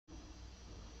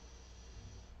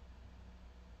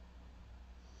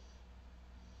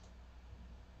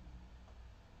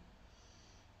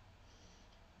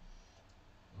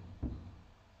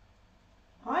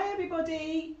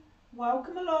everybody,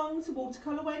 welcome along to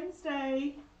Watercolour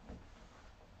Wednesday.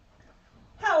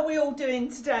 How are we all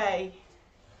doing today?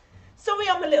 Sorry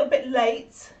I'm a little bit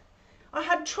late. I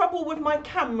had trouble with my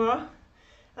camera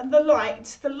and the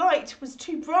light was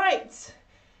too bright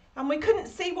and we couldn't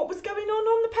see what was going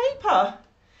on the paper.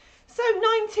 So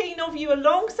 19 of you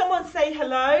along, someone say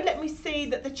hello, let me see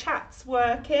that the chat's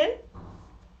working.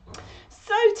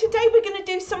 So today we're going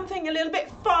to do something a little bit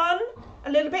fun,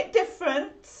 a little bit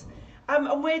different,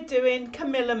 and we're doing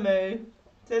Camilla Moo.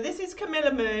 So this is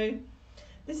Camilla Moo.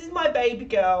 This is my baby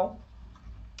girl,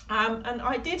 and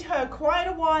I did her quite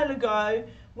a while ago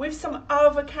with some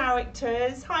other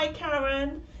characters. Hi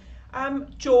Karen,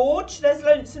 George, there's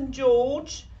Lonesome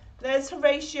George, there's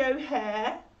Horatio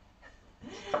Hare,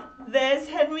 there's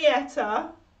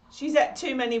Henrietta, she's ate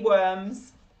too many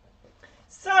worms.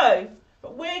 So,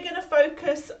 but we're going to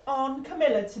focus on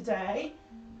Camilla today.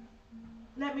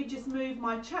 Let me just move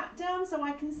my chat down so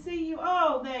I can see you.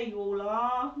 Oh, there you all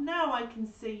are. Now I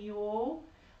can see you all.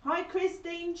 Hi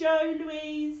Christine, Joe,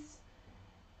 Louise,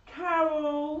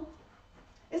 Carol.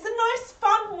 It's a nice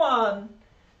fun one.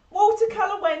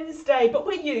 Watercolour Wednesday, but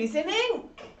we're using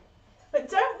ink. But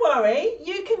don't worry,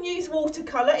 you can use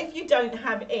watercolour if you don't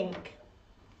have ink.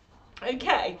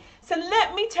 Okay, so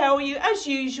let me tell you, as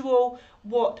usual,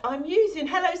 what I'm using.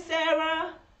 Hello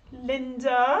Sarah,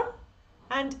 Linda,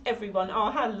 and everyone. Oh,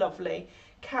 how lovely.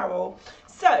 Carol.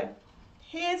 So,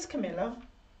 here's Camilla.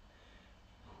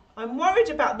 I'm worried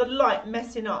about the light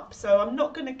messing up, so I'm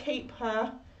not going to keep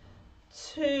her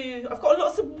too... I've got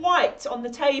lots of white on the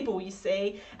table, you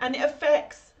see, and it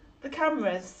affects the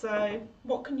cameras, so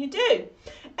what can you do?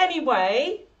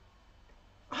 Anyway,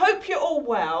 I hope you're all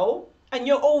well and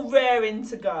you're all raring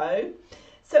to go.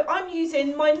 So I'm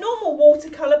using my normal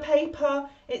watercolour paper.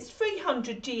 It's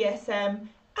 300 GSM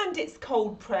and it's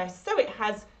cold pressed, so it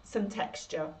has some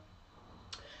texture.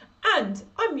 And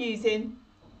I'm using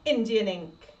Indian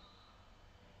ink.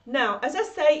 Now, as I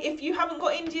say, if you haven't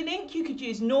got Indian ink, you could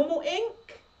use normal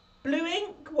ink, blue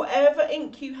ink, whatever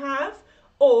ink you have,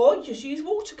 or just use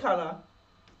watercolour.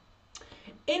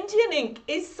 Indian ink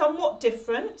is somewhat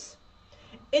different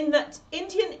in that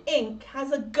Indian ink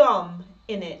has a gum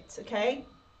in it, okay?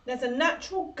 There's a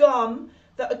natural gum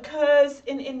that occurs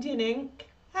in Indian ink.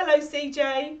 Hello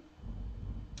CJ.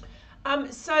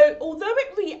 So although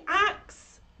it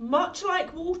reacts much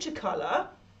like watercolour,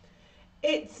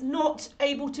 it's not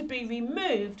able to be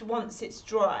removed once it's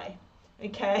dry,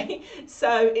 okay?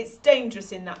 So it's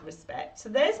dangerous in that respect. So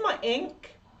there's my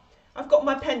ink. I've got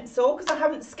my pencil because I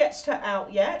haven't sketched her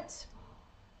out yet.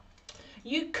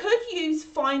 You could use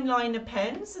fine liner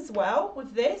pens as well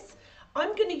with this.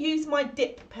 I'm going to use my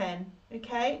dip pen,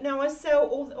 okay? Now I sell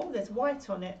all, oh, there's white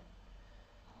on it.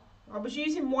 I was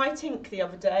using white ink the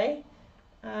other day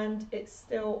and it's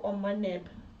still on my nib.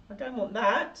 I don't want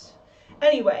that.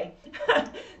 Anyway,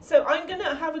 so I'm going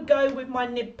to have a go with my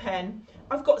nib pen.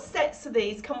 I've got sets of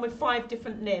these, come with 5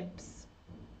 different nibs.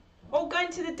 Oh, going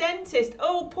to the dentist.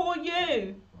 Oh, poor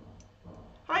you.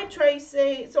 Hi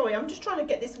Tracy. Sorry, I'm just trying to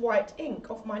get this white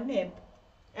ink off my nib.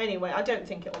 Anyway, I don't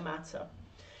think it'll matter.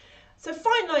 So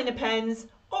fine liner pens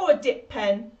or a dip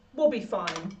pen will be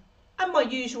fine. And my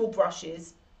usual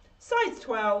brushes, size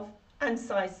 12 and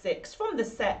size 6 from the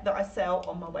set that I sell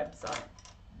on my website.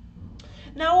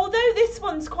 Now, although this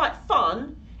one's quite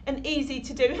fun and easy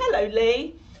to do, hello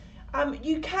Lee,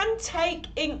 you can take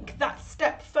ink that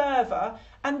step further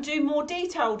and do more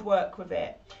detailed work with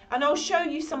it. And I'll show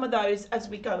you some of those as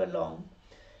we go along.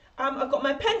 I've got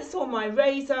my pencil, my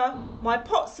razor, my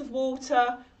pots of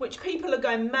water, which people are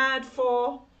going mad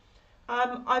for.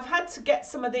 I've had to get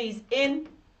some of these in,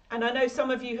 and I know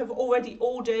some of you have already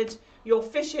ordered your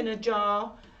fish in a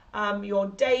jar, your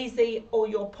daisy or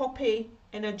your poppy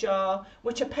in a jar,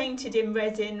 which are painted in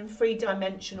resin,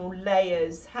 3-dimensional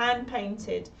layers, hand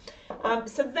painted.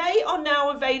 So they are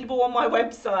now available on my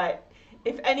website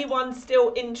if anyone's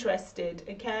still interested,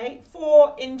 okay?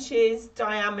 4 inches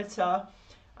diameter.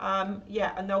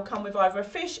 Yeah, and they'll come with either a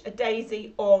fish, a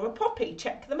daisy or a poppy.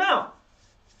 Check them out.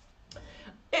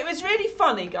 It was really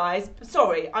funny, guys.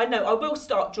 Sorry, I know I will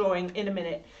start drawing in a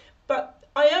minute, but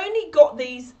I only got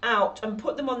these out and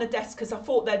put them on the desk because I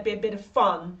thought they'd be a bit of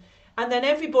fun, and then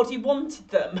everybody wanted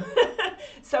them.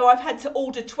 So I've had to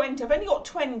order 20. I've only got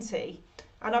 20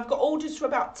 and I've got orders for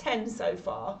about 10 so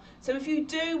far. So if you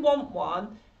do want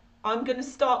one, I'm going to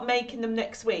start making them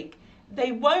next week.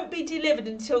 They won't be delivered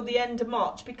until the end of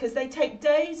March because they take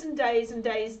days and days and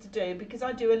days to do, because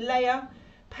I do a layer,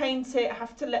 paint it,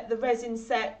 have to let the resin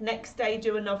set, next day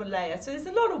do another layer. So there's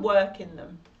a lot of work in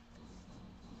them.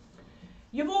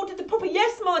 You've ordered the poppy.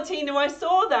 Yes, Martina, I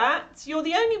saw that. You're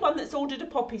the only one that's ordered a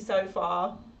poppy so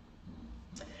far.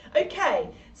 Okay,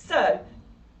 so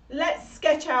let's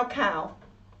sketch our cow.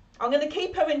 I'm going to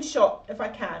keep her in shot if I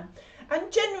can. And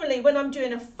generally, when I'm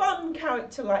doing a fun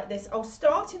character like this, I'll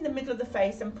start in the middle of the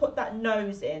face and put that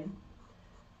nose in.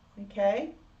 Okay.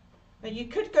 Now you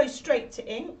could go straight to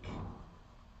ink.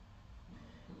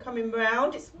 Coming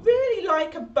round. It's really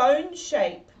like a bone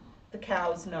shape, the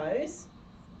cow's nose.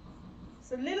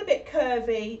 It's a little bit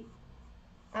curvy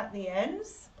at the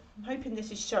ends. I'm hoping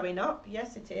this is showing up.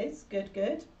 Yes, it is. Good,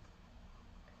 good.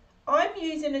 I'm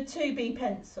using a 2B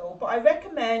pencil, but I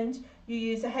recommend you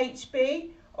use a HB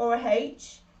or a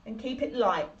H and keep it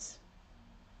light.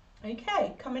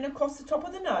 Okay, coming across the top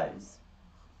of the nose.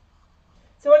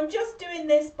 So I'm just doing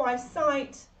this by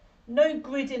sight, no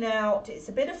gridding out. It's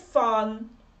a bit of fun.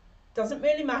 Doesn't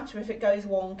really matter if it goes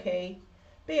wonky.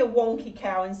 Be a wonky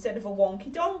cow instead of a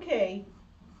wonky donkey.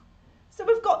 So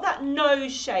we've got that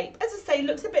nose shape. As I say,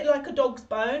 looks a bit like a dog's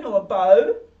bone or a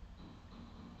bow.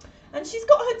 And she's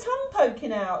got her tongue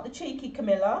poking out, the cheeky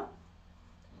Camilla.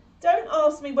 Don't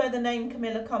ask me where the name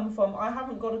Camilla come from. I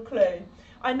haven't got a clue.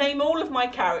 I name all of my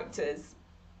characters.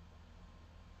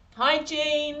 Hi,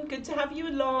 Jean. Good to have you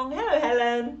along. Hello,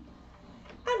 Helen.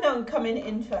 And I'm coming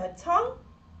in for her tongue.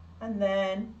 And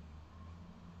then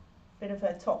a bit of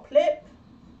her top lip.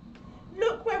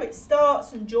 Look where it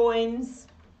starts and joins.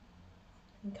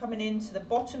 And coming into the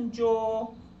bottom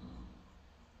jaw.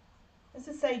 As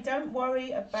I say, don't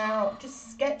worry about,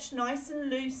 just sketch nice and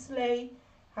loosely,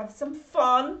 have some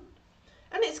fun.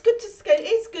 And it's good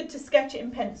to sketch it in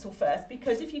pencil first,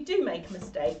 because if you do make a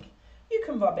mistake, you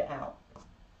can rub it out.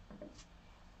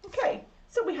 Okay,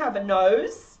 so we have a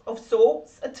nose of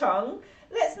sorts, a tongue.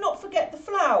 Let's not forget the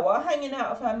flower hanging out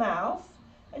of her mouth.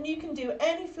 And you can do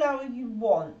any flower you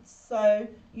want. So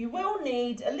you will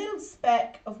need a little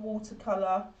speck of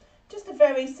watercolour. Just a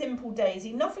very simple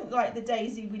daisy, nothing like the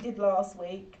daisy we did last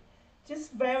week.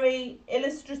 Just very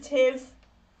illustrative.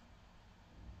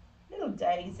 Little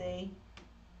daisy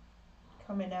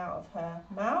coming out of her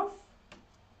mouth.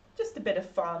 Just a bit of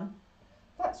fun.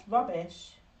 That's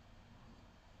rubbish.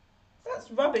 That's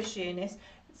rubbish, Eunice.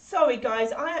 Sorry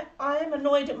guys, I am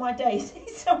annoyed at my daisy,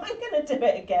 so I'm going to do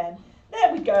it again.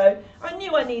 There we go. I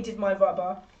knew I needed my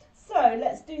rubber. So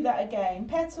let's do that again.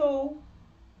 Petal.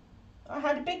 I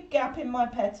had a big gap in my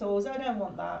petals. I don't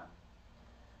want that.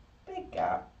 Big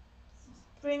gap.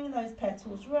 Bring those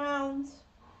petals round.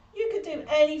 You could do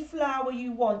any flower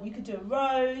you want. You could do a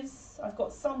rose. I've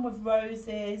got some with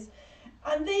roses.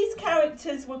 And these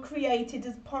characters were created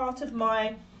as part of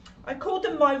my, I called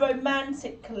them my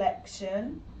romantic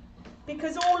collection,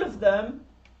 because all of them,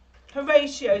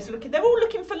 Horatio's looking, they're all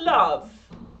looking for love.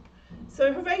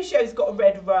 So Horatio's got a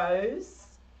red rose.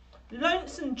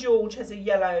 Lonesome George has a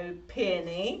yellow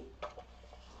peony,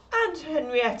 and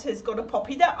Henrietta's got a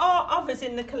poppy. There are others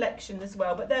in the collection as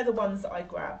well, but they're the ones that I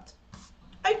grabbed.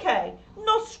 Okay,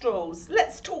 nostrils.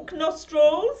 Let's talk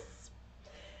nostrils.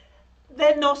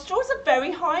 Their nostrils are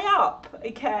very high up,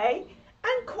 okay,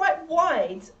 and quite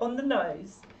wide on the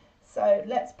nose. So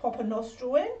let's pop a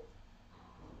nostril in.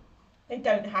 They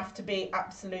don't have to be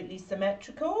absolutely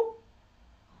symmetrical.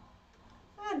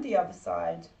 And the other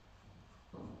side.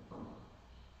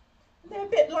 They're a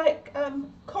bit like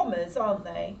commas, aren't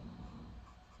they?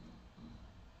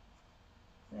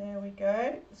 There we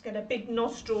go. Let's get a big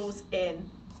nostrils in.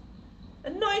 A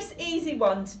nice easy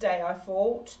one today, I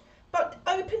thought. But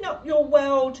open up your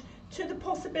world to the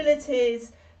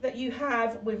possibilities that you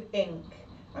have with ink.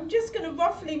 I'm just going to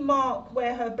roughly mark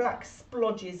where her black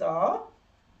splodges are.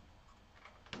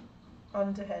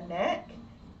 Under her neck.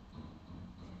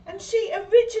 And she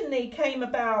originally came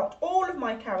about, all of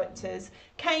my characters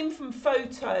came from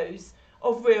photos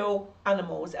of real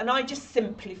animals, and I just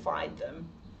simplified them.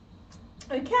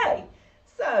 Okay,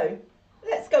 so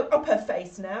let's go up her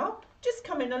face now. Just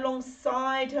coming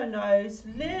alongside her nose,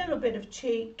 little bit of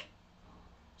cheek.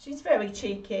 She's very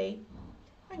cheeky.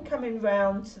 And coming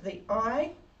round to the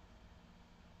eye.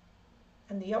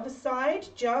 And the other side,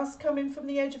 just coming from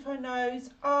the edge of her nose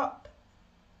up.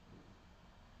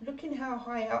 Looking how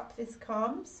high up this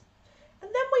comes.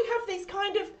 And then we have these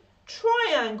kind of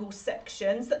triangle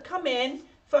sections that come in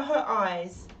for her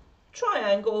eyes.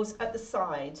 Triangles at the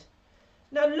side.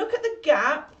 Now look at the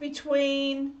gap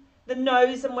between the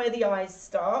nose and where the eyes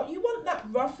start. You want that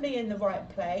roughly in the right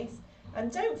place.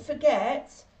 And don't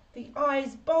forget, the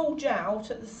eyes bulge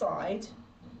out at the side.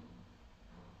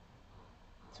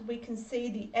 So we can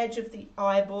see the edge of the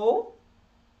eyeball.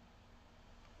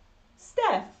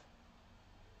 Steph.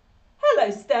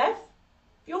 Hello, Steph.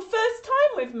 Your first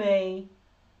time with me.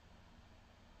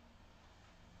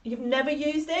 You've never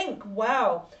used ink?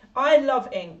 Wow, I love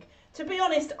ink. To be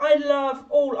honest, I love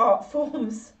all art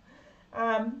forms.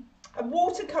 And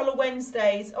Watercolour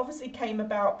Wednesdays obviously came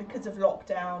about because of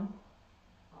lockdown.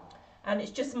 And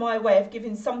it's just my way of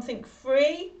giving something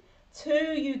free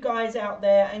to you guys out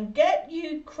there and get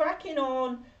you cracking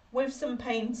on with some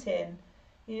painting.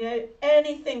 You know,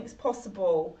 anything's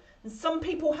possible. And some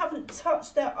people haven't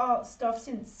touched their art stuff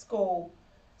since school.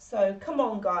 So come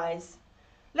on, guys.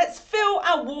 Let's fill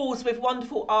our walls with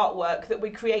wonderful artwork that we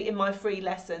create in my free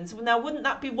lessons. Now, wouldn't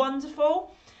that be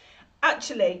wonderful?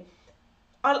 Actually,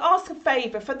 I'll ask a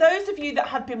favour. For those of you that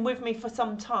have been with me for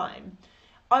some time,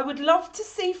 I would love to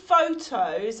see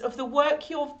photos of the work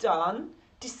you've done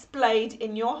displayed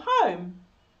in your home.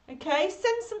 Okay,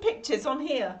 send some pictures on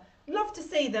here. Love to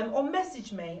see them, or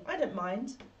message me. I don't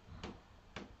mind.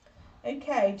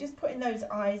 Okay, just putting those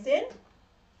eyes in.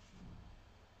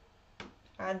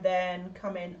 And then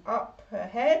coming up her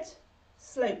head,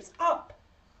 slopes up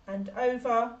and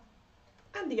over,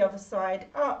 and the other side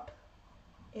up,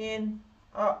 in,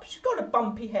 up. She's got a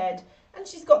bumpy head, and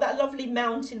she's got that lovely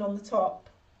mountain on the top,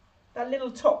 that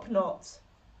little top knot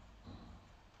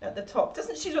at the top.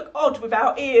 Doesn't she look odd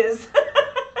without ears?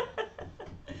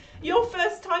 Your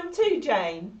first time too,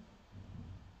 Jane?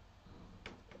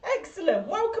 Excellent.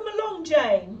 Welcome along,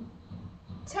 Jane.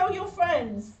 Tell your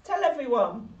friends. Tell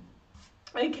everyone.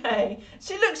 Okay.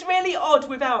 She looks really odd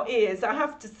without ears, I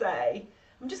have to say.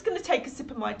 I'm just going to take a sip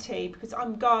of my tea because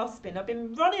I'm gasping. I've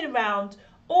been running around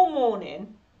all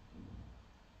morning.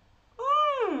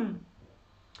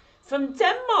 From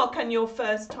Denmark, and your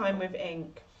first time with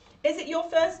ink. Is it your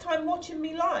first time watching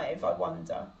me live, I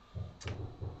wonder?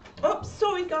 Oh,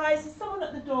 sorry guys, there's someone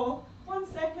at the door.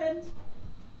 1 second.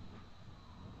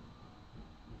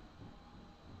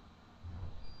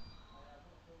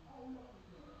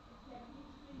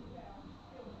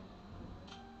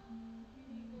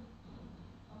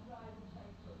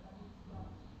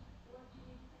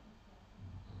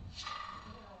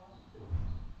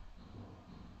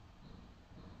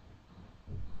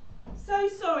 So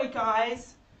sorry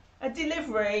guys, a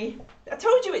delivery. I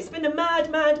told you it's been a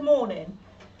mad morning.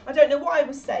 I don't know what I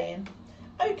was saying.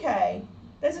 Okay,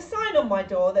 there's a sign on my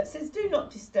door that says do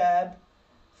not disturb,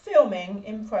 filming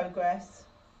in progress.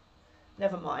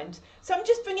 Never mind. So I'm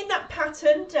just bringing that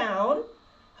pattern down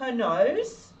her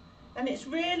nose, and it's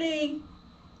really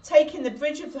taking the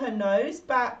bridge of her nose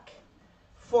back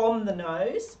from the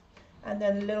nose, and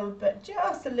then a little bit,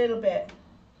 just a little bit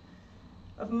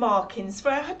of markings for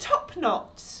her top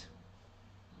knot.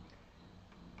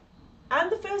 And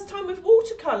the first time with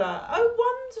watercolour.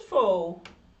 Oh, wonderful.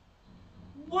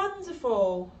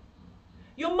 Wonderful.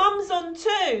 Your mum's on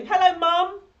too. Hello,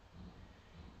 mum.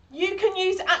 You can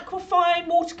use Aquafine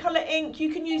watercolour ink.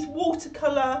 You can use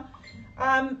watercolour.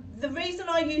 The reason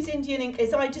I use Indian ink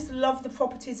is I just love the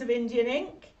properties of Indian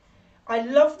ink. I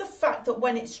love the fact that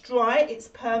when it's dry, it's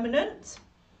permanent.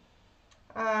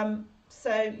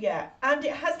 So, yeah. And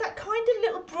it has that kind of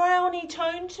little browny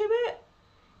tone to it.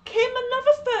 Kim,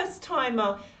 another first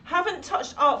timer. Haven't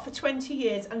touched art for 20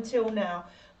 years until now.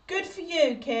 Good for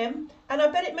you, Kim. And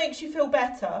I bet it makes you feel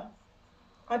better.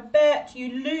 I bet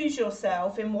you lose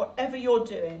yourself in whatever you're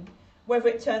doing. Whether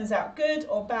it turns out good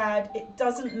or bad, it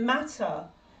doesn't matter.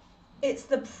 It's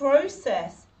the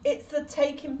process. It's the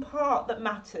taking part that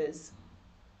matters.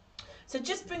 So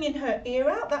just bringing her ear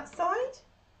out that side.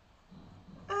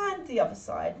 And the other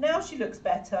side. Now she looks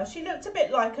better. She looked a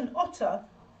bit like an otter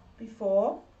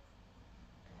before.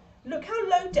 Look how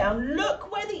low down.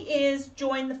 Look where the ears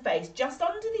join the face. Just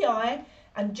under the eye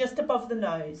and just above the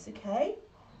nose. Okay?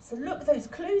 So look, those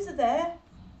clues are there.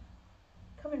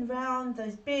 Coming round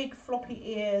those big floppy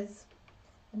ears.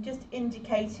 And just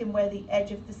indicating where the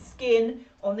edge of the skin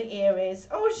on the ear is.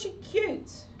 Oh, is she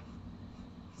cute?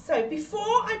 So before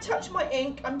I touch my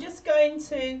ink, I'm just going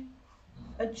to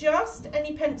adjust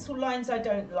any pencil lines I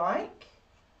don't like.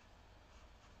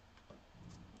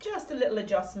 Just a little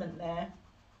adjustment there.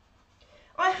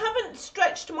 I haven't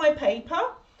stretched my paper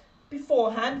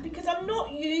beforehand because I'm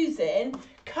not using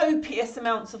copious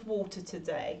amounts of water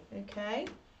today, okay?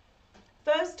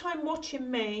 First time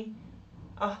watching me.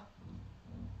 I've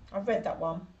read that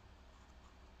one.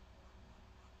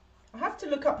 I have to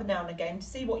look up now and again to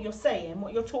see what you're saying,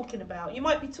 what you're talking about. You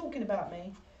might be talking about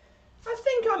me. I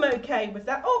think I'm okay with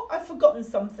that. Oh, I've forgotten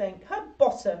something. Her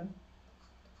bottom.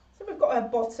 So we've got her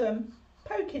bottom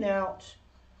poking out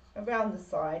around the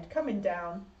side, coming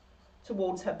down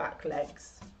towards her back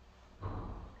legs.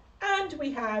 And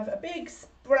we have a big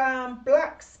brown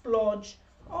black splodge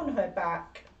on her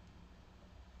back.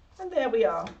 And there we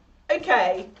are.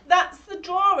 Okay, that's the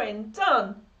drawing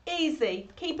done. Easy,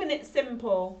 keeping it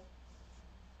simple.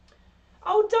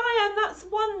 Oh, Diane, that's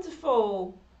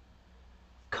wonderful.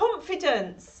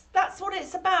 Confidence, that's what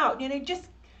it's about, you know, just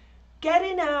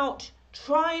getting out,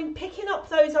 trying, picking up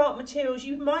those art materials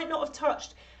you might not have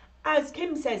touched, as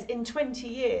Kim says, in 20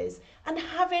 years, and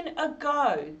having a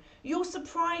go. You'll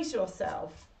surprise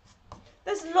yourself.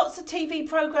 There's lots of TV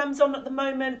programmes on at the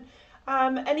moment.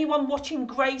 Anyone watching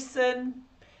Grayson?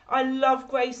 I love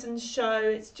Grayson's show,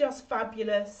 it's just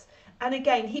fabulous. And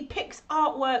again, he picks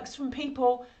artworks from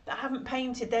people that haven't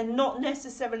painted. They're not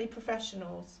necessarily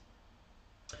professionals.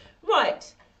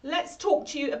 Right, let's talk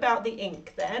to you about the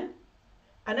ink then.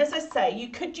 And as I say, you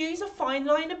could use a fine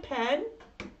liner pen.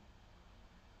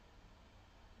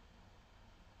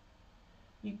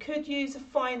 You could use a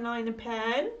fine liner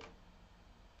pen.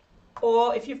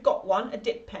 Or if you've got one, a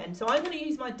dip pen. So I'm going to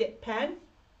use my dip pen.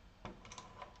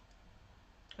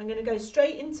 I'm going to go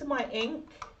straight into my ink.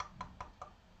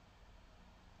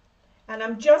 And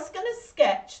I'm just going to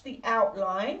sketch the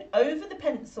outline over the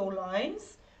pencil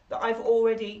lines that I've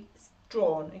already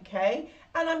drawn, okay?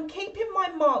 And I'm keeping my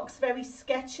marks very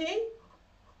sketchy,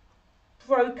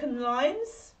 broken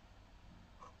lines,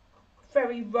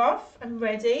 very rough and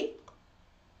ready.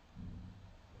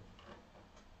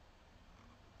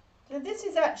 Now this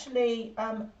is actually,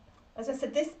 as I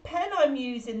said, this pen I'm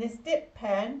using, this dip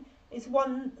pen, is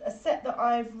a set that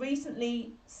I've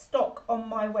recently stocked on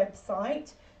my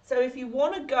website. So if you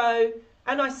want to go,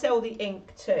 and I sell the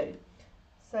ink too.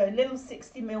 So little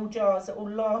 60ml jars that will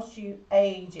last you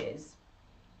ages.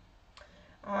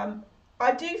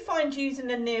 I do find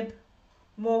using a nib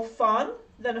more fun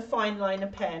than a fine liner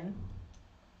pen.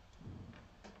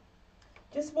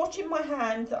 Just watching my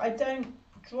hand that I don't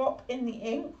drop in the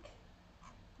ink.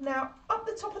 Now up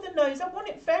the top of the nose, I want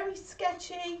it very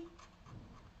sketchy.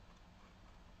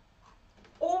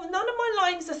 None of my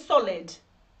lines are solid.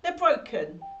 They're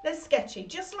broken, they're sketchy,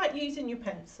 just like using your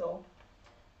pencil.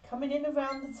 Coming in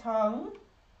around the tongue.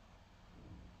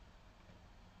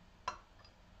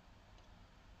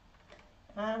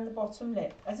 And the bottom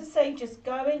lip. As I say, just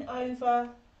going over,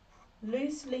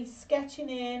 loosely sketching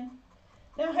in.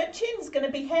 Now her chin's going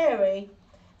to be hairy,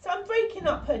 so I'm breaking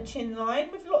up her chin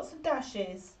line with lots of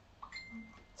dashes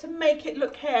to make it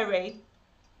look hairy.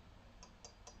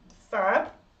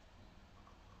 Fab.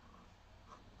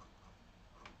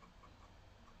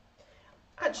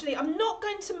 Actually, I'm not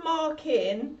going to mark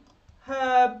in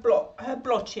her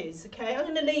blotches, okay? I'm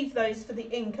going to leave those for the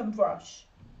ink and brush.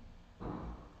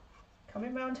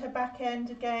 Coming round her back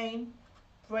end again,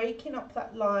 breaking up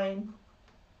that line.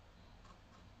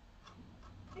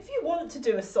 If you want to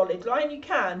do a solid line, you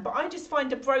can, but I just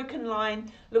find a broken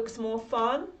line looks more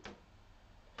fun.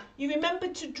 You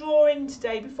remembered to draw in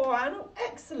today beforehand. Oh,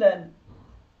 excellent.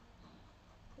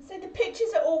 So the pictures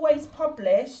are always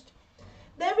published.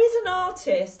 There is an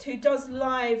artist who does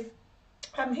live,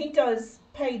 he does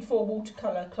paid for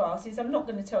watercolour classes. I'm not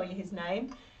going to tell you his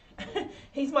name.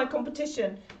 He's my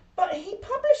competition. But he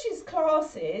publishes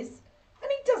classes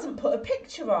and he doesn't put a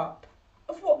picture up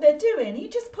of what they're doing. He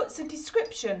just puts a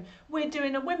description. We're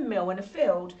doing a windmill in a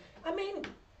field. I mean,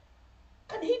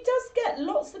 and he does get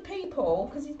lots of people,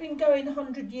 because he's been going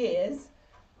 100 years,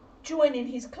 joining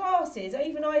his classes.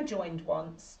 Even I joined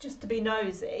once, just to be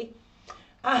nosy.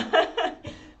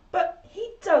 But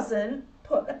he doesn't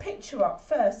put a picture up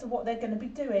first of what they're going to be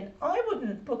doing. I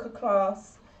wouldn't book a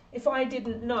class if I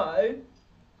didn't know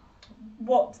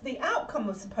what the outcome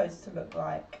was supposed to look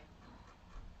like.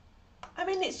 I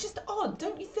mean, it's just odd,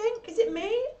 don't you think? Is it me?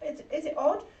 Is it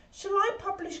odd? Shall I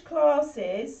publish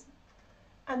classes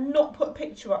and not put a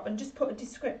picture up and just put a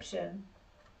description?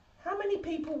 How many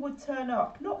people would turn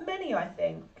up? Not many, I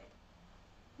think.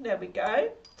 There we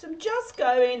go. So I'm just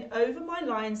going over my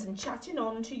lines and chatting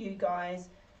on to you guys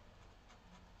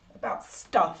about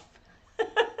stuff.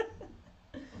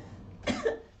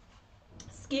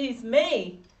 Excuse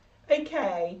me.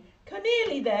 Okay,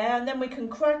 nearly there, and then we can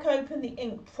crack open the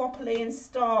ink properly and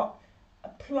start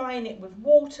applying it with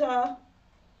water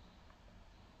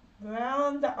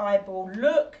around the eyeball.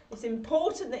 Look, it's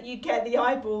important that you get the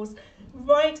eyeballs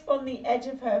right on the edge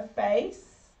of her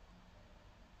face,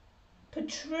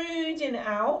 protruding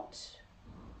out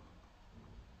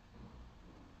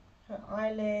her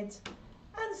eyelid,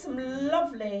 and some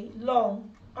lovely long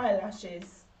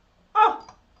eyelashes. Oh,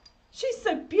 she's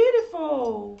so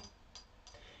beautiful.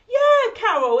 Yeah,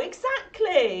 Carol,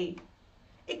 exactly.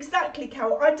 Exactly,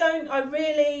 Carol.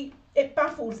 It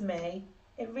baffles me.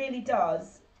 It really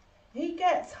does. He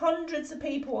gets hundreds of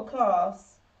people a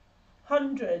class.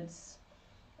 Hundreds.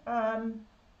 Well,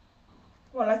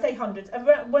 well, I say hundreds.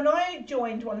 When I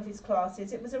joined one of his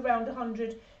classes, it was around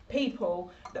 100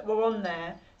 people that were on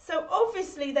there. So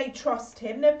obviously they trust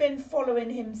him. They've been following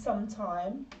him some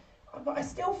time. But I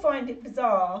still find it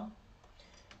bizarre.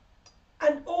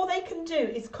 And all they can do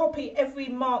is copy every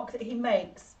mark that he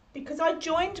makes. Because I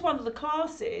joined one of the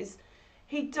classes,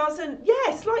 he doesn't,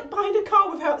 yes, like buying a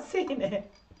car without seeing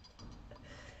it.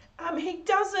 He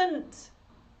doesn't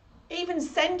even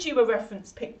send you a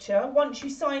reference picture once you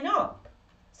sign up.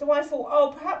 So I thought,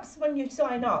 oh, perhaps when you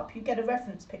sign up, you get a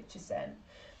reference picture sent.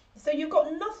 So you've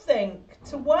got nothing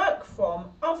to work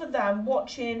from other than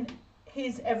watching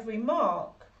his every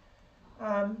mark.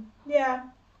 Yeah,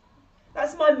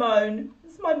 that's my moan.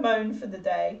 That's my moan for the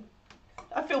day.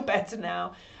 I feel better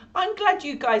now. I'm glad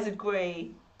you guys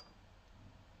agree.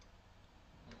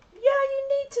 Yeah, you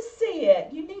need to see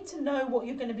it. You need to know what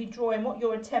you're going to be drawing, what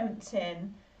you're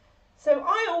attempting. So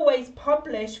I always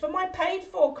publish for my paid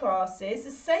for classes, the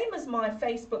same as my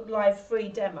Facebook Live free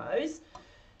demos.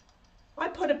 I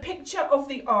put a picture of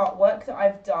the artwork that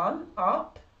I've done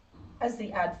up as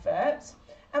the advert.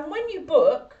 And when you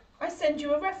book, I send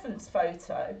you a reference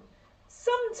photo.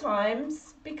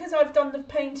 Sometimes, because I've done the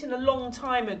painting a long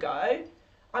time ago,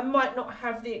 I might not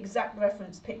have the exact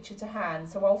reference picture to hand,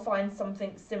 so I'll find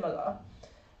something similar.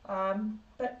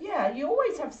 But yeah, you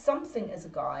always have something as a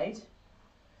guide.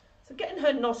 So getting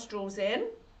her nostrils in.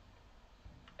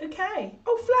 Okay.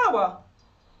 Oh, flower.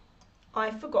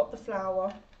 I forgot the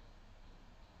flower.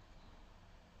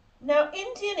 Now,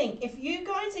 Indian ink. If you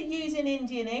guys are using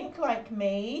Indian ink like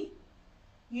me,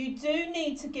 you do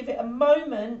need to give it a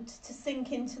moment to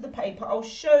sink into the paper. I'll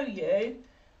show you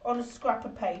on a scrap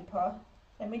of paper.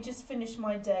 Let me just finish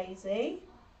my daisy.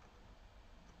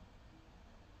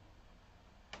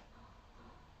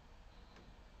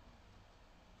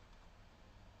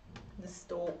 The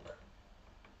stalk.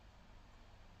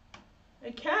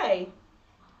 Okay,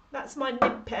 that's my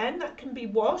nib pen. That can be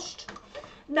washed.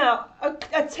 Now,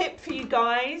 a tip for you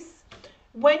guys.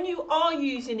 When you are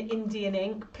using Indian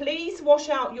ink, please wash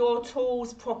out your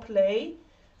tools properly.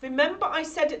 Remember I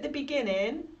said at the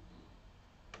beginning,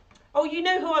 oh, you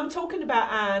know who I'm talking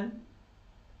about, Anne.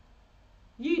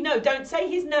 You know, don't say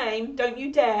his name, don't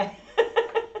you dare.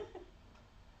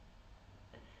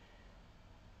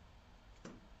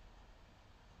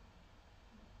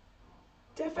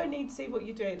 Defo need to see what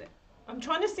you're doing. I'm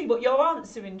trying to see what you're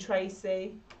answering,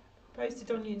 Tracy.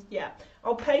 Posted on you, yeah.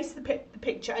 I'll paste the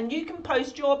picture, and you can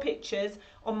post your pictures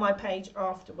on my page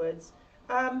afterwards.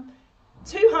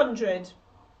 200.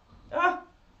 Ah,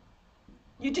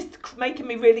 you're just making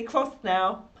me really cross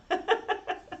now.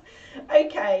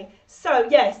 Okay, so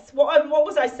yes, what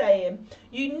was I saying?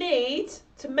 You need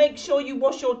to make sure you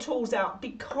wash your tools out,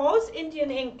 because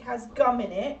Indian ink has gum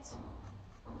in it.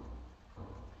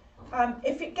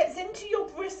 If it gets into your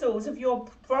bristles of your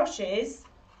brushes,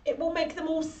 it will make them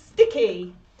all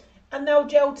sticky and they'll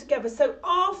gel together. So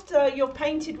after you're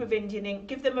painted with Indian ink,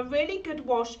 give them a really good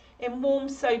wash in warm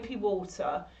soapy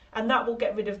water, and that will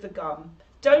get rid of the gum.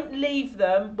 Don't leave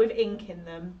them with ink in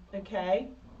them, okay?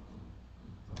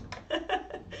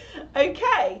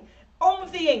 Okay, on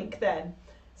with the ink then.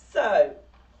 So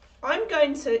I'm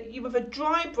going to, with a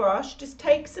dry brush, just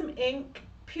take some ink,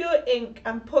 pure ink,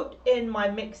 and put in my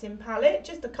mixing palette,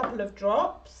 just a couple of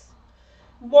drops.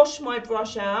 Wash my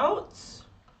brush out.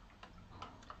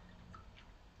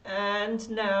 And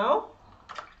now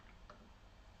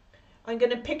I'm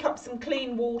going to pick up some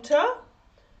clean water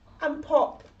and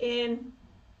pop in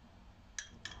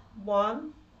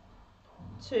 1,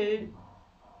 2,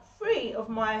 3 of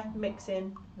my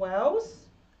mixing wells.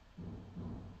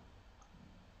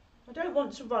 I don't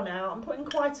want to run out. I'm putting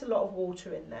quite a lot of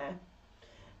water in there.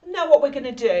 Now what we're going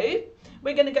to do,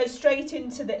 we're going to go straight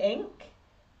into the ink,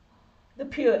 the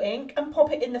pure ink, and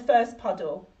pop it in the first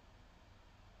puddle.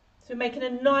 So we're making a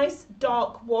nice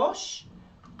dark wash.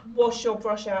 Wash your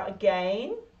brush out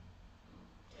again,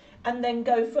 and then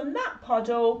go from that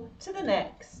puddle to the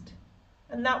next,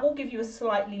 and that will give you a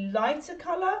slightly lighter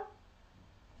colour.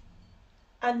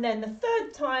 And then the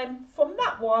third time from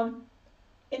that one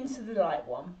into the light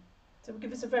one. So we'll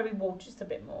give us a very water, just a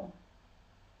bit more.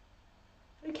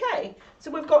 Okay, so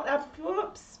we've got our,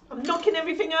 whoops, I'm knocking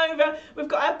everything over. We've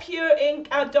got our pure ink,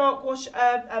 our dark wash,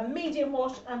 a medium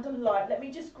wash, and a light. Let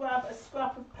me just grab a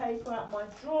scrap of paper out my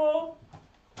drawer.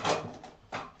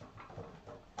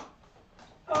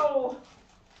 Oh,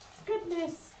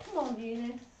 goodness, come on,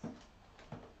 Eunice.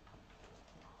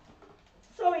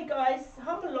 Sorry guys,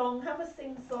 hum along, have a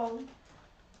sing-song.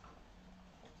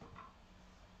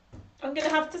 I'm going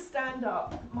to have to stand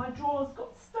up. My drawers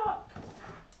got stuck.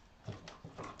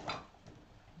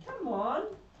 Come on,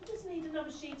 I just need another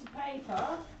another sheet of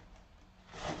paper.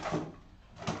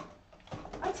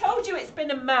 I told you it's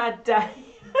been a mad day.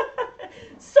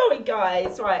 Sorry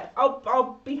guys, right,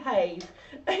 I'll behave.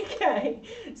 Okay,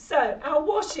 so our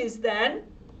washes then.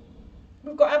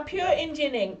 We've got our pure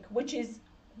Indian ink, which is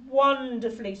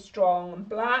wonderfully strong and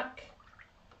black.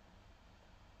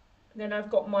 Then I've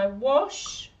got my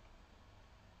wash,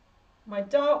 my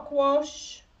dark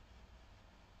wash,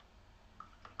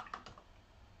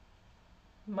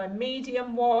 my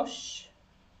medium wash,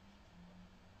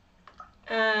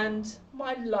 and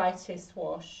my lightest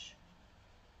wash.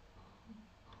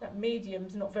 That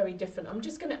medium's not very different. I'm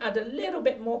just going to add a little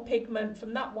bit more pigment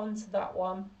from that one to that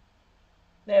one.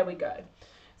 There we go.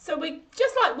 So we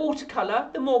just like watercolour,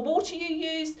 the more water you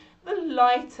use, the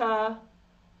lighter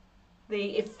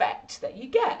the effect that you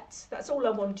get. That's all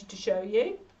I wanted to show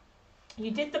you.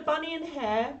 You did the bunny and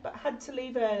hair, but had to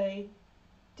leave early.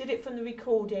 Did it from the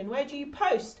recording. Where do you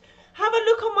post? Have a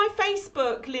look on my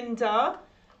Facebook, Linda.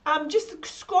 Just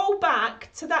scroll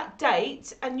back to that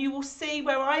date and you will see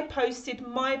where I posted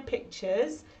my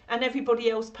pictures and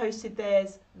everybody else posted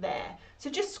theirs there. So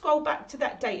just scroll back to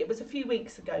that date. It was a few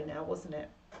weeks ago now, wasn't it?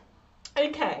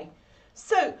 Okay,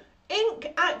 so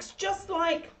ink acts just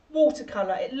like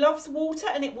watercolour. It loves water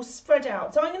and it will spread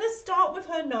out. So I'm going to start with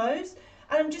her nose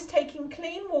and I'm just taking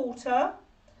clean water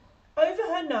over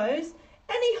her nose.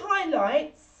 Any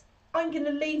highlights I'm going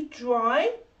to leave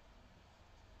dry,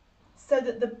 so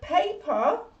that the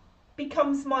paper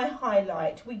becomes my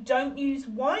highlight. We don't use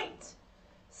white,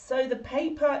 so the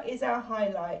paper is our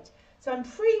highlight. So I'm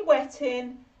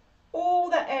pre-wetting all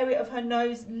that area of her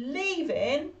nose,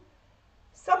 leaving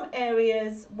some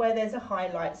areas where there's a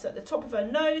highlight. So at the top of her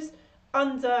nose,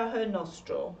 under her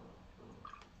nostril.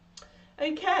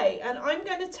 Okay, and I'm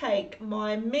going to take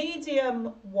my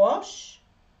medium wash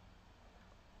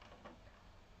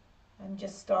and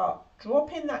just start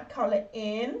dropping that colour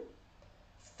in.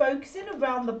 Focusing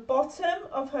around the bottom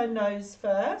of her nose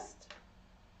first,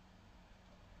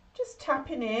 just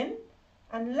tapping in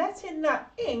and letting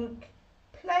that ink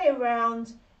play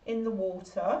around in the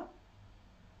water,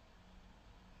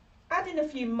 adding a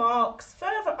few marks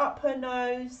further up her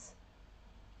nose,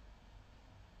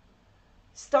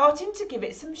 starting to give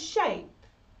it some shape.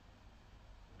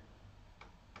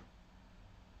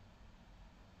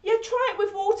 Yeah, try it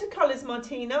with watercolours,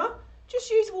 Martina. Just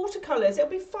use watercolours, it'll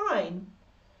be fine.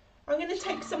 I'm going to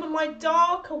take some of my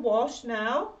darker wash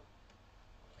now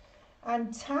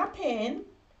and tap in,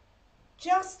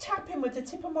 just tap in with the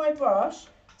tip of my brush,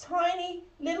 tiny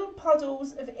little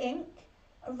puddles of ink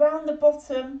around the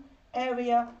bottom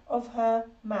area of her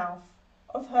mouth,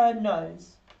 of her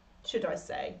nose, should I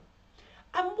say.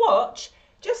 And watch,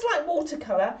 just like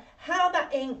watercolour, how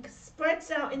that ink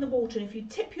spreads out in the water. And if you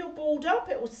tip your board up,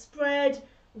 it will spread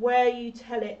where you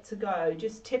tell it to go.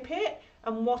 Just tip it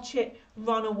and watch it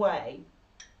run away.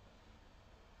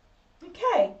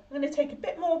 Okay, I'm going to take a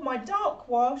bit more of my dark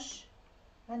wash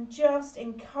and just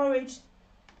encourage,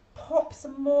 pop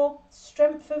some more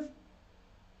strength of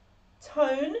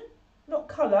tone, not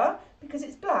colour, because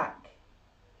it's black.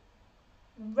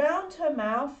 Round her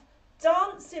mouth,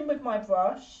 dancing with my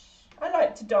brush. I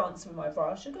like to dance with my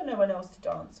brush, I've got no one else to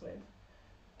dance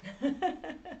with.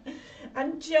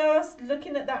 And just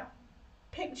looking at that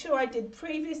picture I did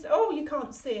previously. Oh, you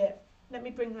can't see it. Let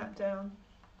me bring that down.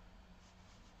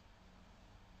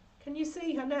 Can you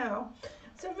see her now?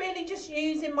 So really just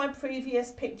using my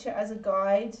previous picture as a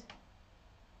guide.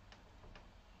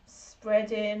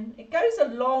 Spreading. It goes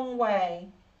a long way.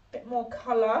 A bit more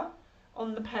colour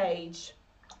on the page.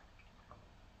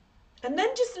 And then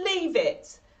just leave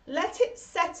it. Let it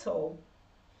settle.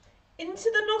 Into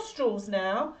the nostrils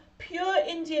now. Pure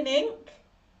Indian ink.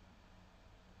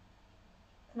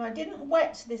 And I didn't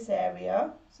wet this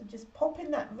area, so just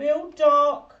popping that real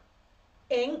dark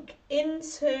ink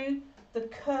into the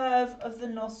curve of the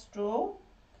nostril.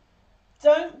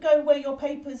 Don't go where your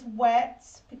paper's wet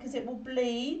because it will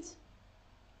bleed.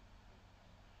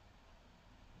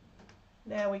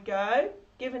 There we go,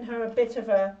 giving her a bit of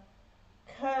a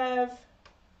curve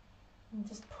and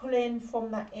just pulling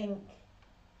from that ink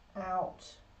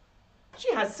out.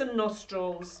 She has some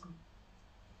nostrils.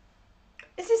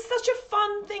 This is such a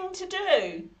fun thing to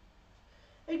do.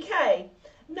 Okay,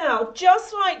 now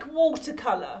just like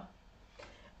watercolour,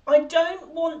 I don't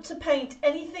want to paint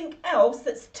anything else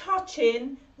that's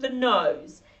touching the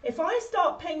nose. If I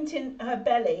start painting her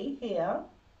belly here,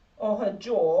 or her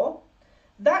jaw,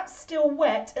 that's still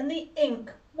wet and the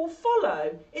ink will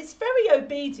follow. It's very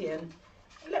obedient.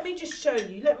 Let me just show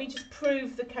you, let me just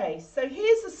prove the case. So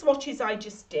here's the swatches I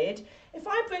just did. If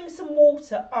I bring some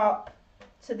water up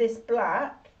to this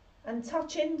black and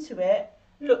touch into it,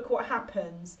 look what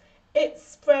happens. It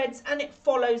spreads and it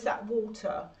follows that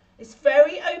water. It's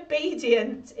very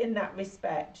obedient in that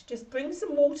respect. Just bring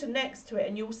some water next to it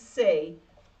and you'll see.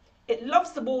 It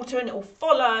loves the water and it will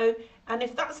follow. And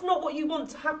if that's not what you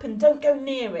want to happen, don't go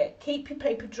near it. Keep your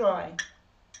paper dry.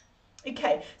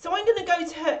 Okay, so I'm going to go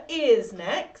to her ears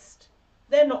next.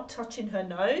 They're not touching her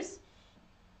nose.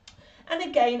 And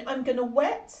again, I'm going to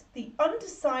wet the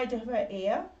underside of her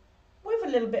ear with a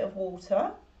little bit of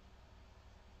water,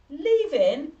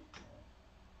 leaving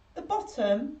the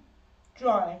bottom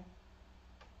dry.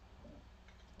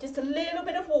 Just a little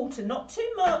bit of water, not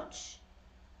too much,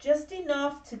 just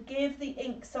enough to give the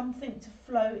ink something to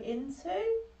flow into.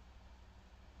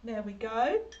 There we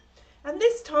go. And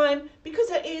this time, because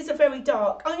her ears are very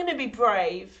dark, I'm going to be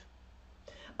brave.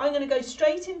 I'm going to go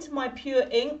straight into my pure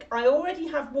ink. I already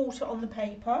have water on the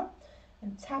paper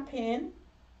and tap in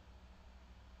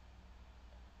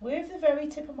with the very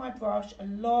tip of my brush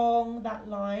along that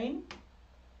line,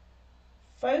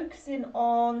 focusing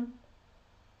on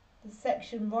the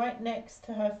section right next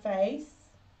to her face.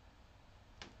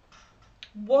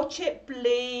 Watch it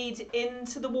bleed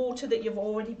into the water that you've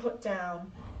already put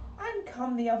down. And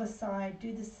come the other side,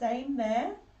 do the same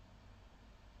there.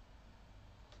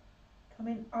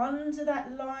 Coming under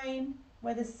that line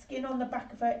where the skin on the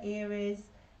back of her ear is,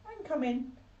 and come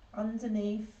in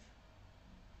underneath.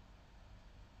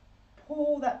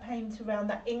 Pull that paint around,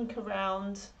 that ink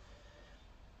around.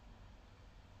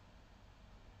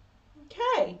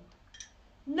 Okay,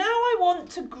 now I want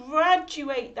to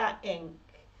graduate that ink.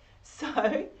 So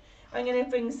I'm going to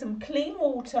bring some clean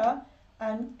water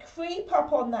and creep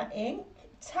up on that ink,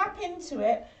 tap into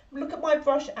it. Look at my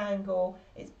brush angle.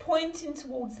 It's pointing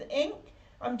towards the ink.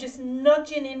 I'm just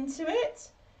nudging into it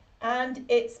and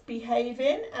it's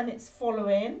behaving and it's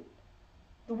following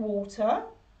the water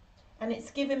and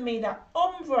it's giving me that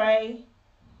ombre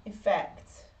effect.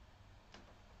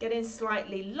 Getting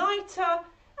slightly lighter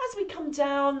as we come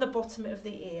down the bottom of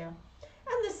the ear.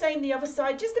 And the same the other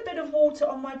side, just a bit of water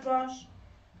on my brush,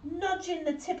 nudging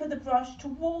the tip of the brush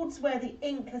towards where the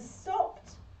ink has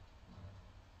stopped.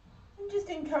 And just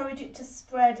encourage it to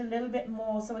spread a little bit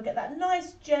more so I get that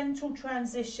nice gentle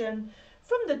transition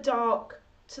from the dark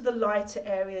to the lighter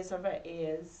areas of her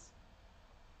ears.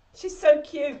 She's so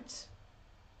cute.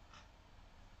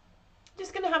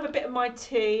 Just going to have a bit of my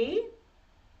tea.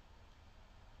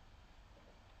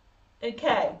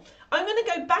 Okay, I'm going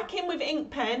to go back in with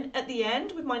ink pen at the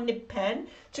end with my nib pen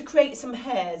to create some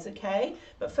hairs, okay?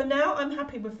 But for now, I'm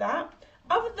happy with that.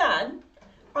 Other than,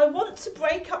 I want to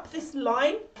break up this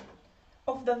line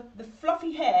of the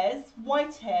fluffy hairs,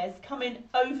 white hairs, coming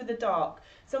over the dark.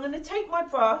 So I'm going to take my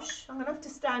brush. I'm going to have to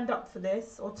stand up for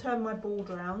this or turn my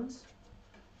board round.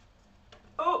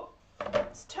 Oh,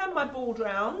 let's turn my board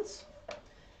round.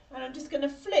 And I'm just going to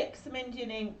flick some Indian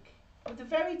ink with the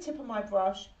very tip of my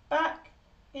brush back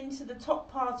into the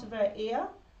top part of her ear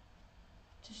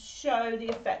to show the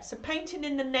effect. So painting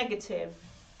in the negative.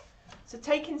 So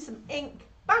taking some ink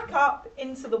back up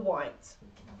into the white.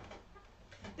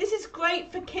 This is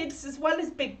great for kids as well as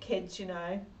big kids, you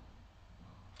know.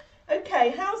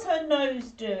 Okay, how's her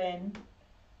nose doing?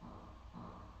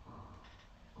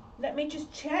 Let me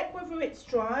just check whether it's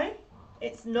dry.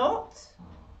 It's not.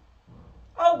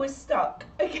 Oh, we're stuck.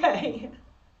 Okay.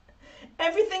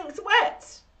 Everything's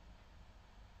wet.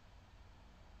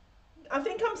 I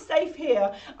think I'm safe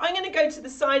here. I'm going to go to the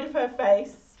side of her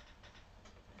face.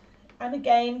 And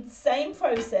again, same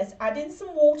process. Add in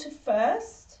some water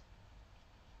first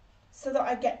so that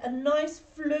I get a nice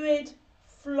fluid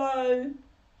flow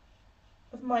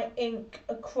of my ink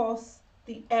across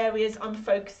the areas I'm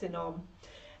focusing on.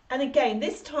 And again,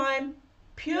 this time,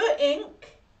 pure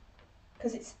ink,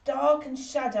 because it's dark and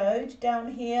shadowed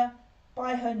down here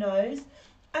by her nose.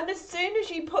 And as soon as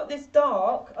you put this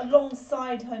dark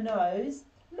alongside her nose,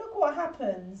 look what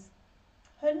happens.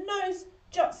 Her nose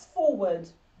juts forward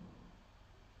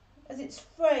as it's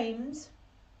framed.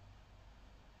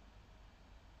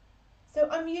 So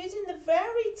I'm using the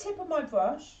very tip of my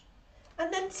brush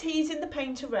and then teasing the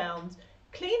paint around.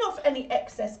 Clean off any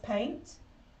excess paint,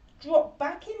 drop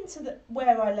back into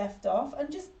where I left off and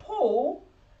just pull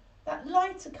that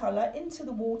lighter colour into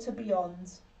the water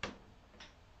beyond.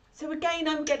 So again,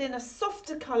 I'm getting a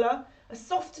softer colour, a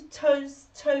softer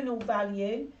tonal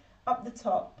value up the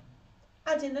top.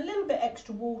 Adding a little bit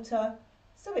extra water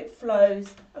so it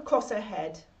flows across her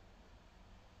head.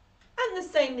 And the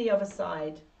same the other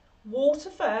side. Water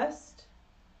first.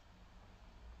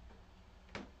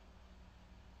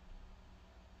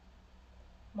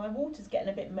 My water's getting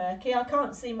a bit murky. I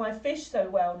can't see my fish so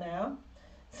well now.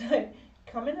 So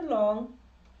coming along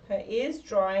Her ear's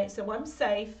dry, so I'm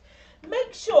safe.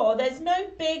 Make sure there's no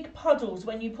big puddles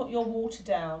when you put your water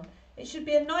down. It should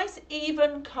be a nice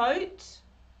even coat.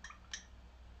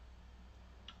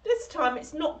 This time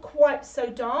it's not quite so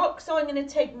dark, so I'm going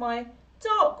to take my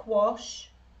dark wash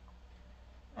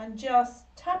and just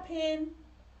tap in,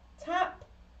 tap.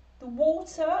 The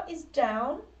water is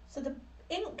down, so the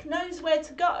ink knows where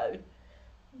to go.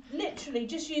 Literally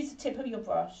just use the tip of your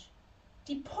brush.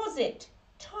 Deposit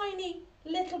tiny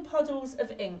little puddles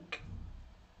of ink.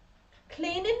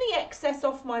 Cleaning the excess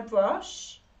off my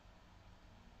brush.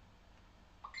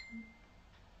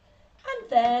 And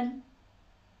then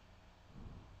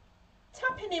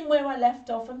tapping in where I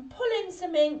left off and pulling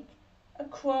some ink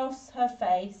across her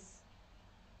face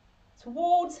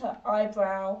towards her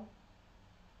eyebrow.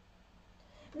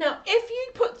 Now, if you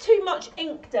put too much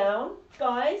ink down,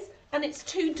 guys, and it's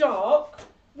too dark,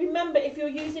 remember, if you're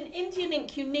using Indian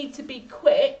ink, you need to be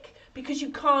quick because you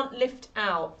can't lift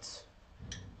out.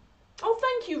 Oh,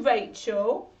 thank you,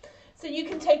 Rachel. So you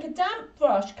can take a damp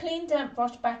brush, clean damp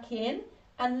brush back in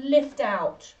and lift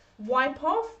out. Wipe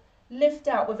off, lift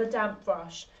out with a damp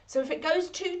brush. So if it goes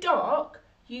too dark,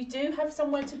 you do have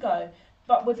somewhere to go.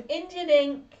 But with Indian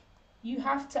ink, you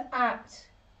have to act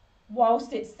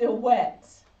whilst it's still wet.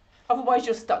 Otherwise,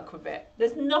 you're stuck with it.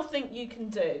 There's nothing you can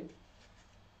do.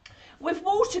 With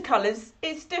watercolours,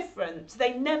 it's different.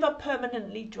 They never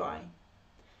permanently dry.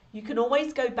 You can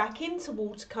always go back into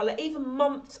watercolour, even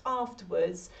months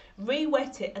afterwards,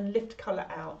 re-wet it and lift colour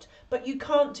out. But you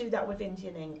can't do that with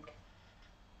Indian ink.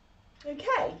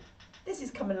 Okay, this is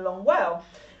coming along well.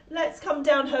 Let's come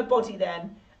down her body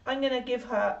then. I'm going to give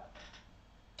her,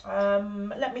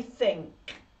 let me think.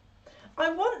 I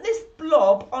want this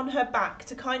blob on her back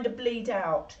to kind of bleed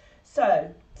out. So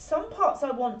some parts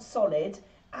I want solid,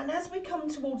 and as we come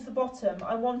towards the bottom,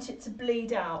 I want it to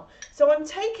bleed out. So I'm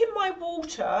taking my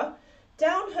water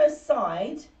down her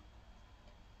side,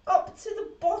 up to the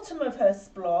bottom of her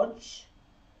splodge.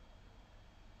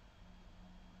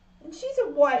 And she's a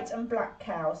white and black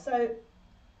cow, so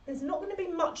there's not going to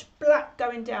be much black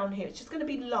going down here. It's just going to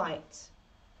be light.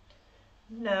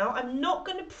 Now, I'm not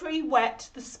going to pre-wet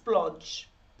the splodge.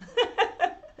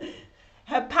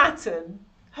 Her pattern,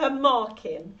 her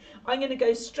marking. I'm going to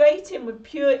go straight in with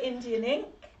pure Indian ink,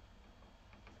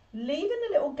 leaving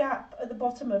a little gap at the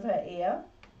bottom of her ear.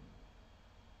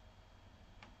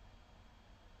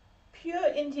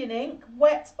 Pure Indian ink,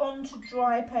 wet onto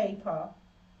dry paper.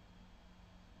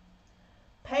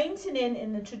 Painting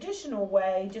in the traditional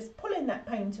way, just pulling that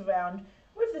paint around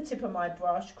with the tip of my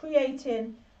brush,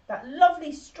 creating that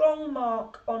lovely strong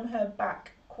mark on her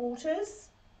back quarters.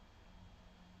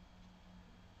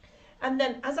 And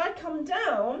then as I come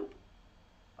down,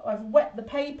 I've wet the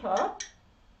paper.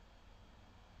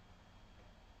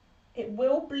 It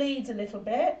will bleed a little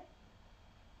bit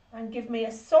and give me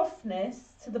a softness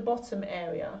to the bottom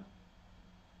area.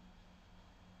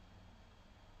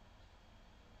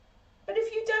 But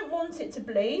if you don't want it to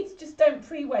bleed, just don't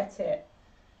pre-wet it.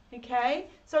 Okay,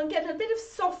 so I'm getting a bit of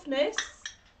softness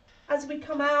as we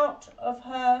come out of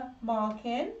her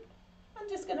marking. I'm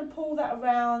just going to pull that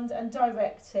around and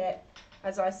direct it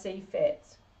as I see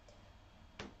fit.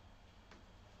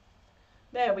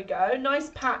 There we go, nice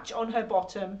patch on her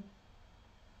bottom.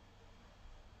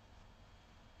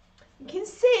 You can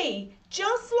see,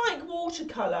 just like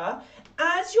watercolour,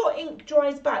 as your ink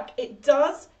dries back, it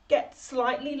does get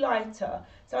slightly lighter.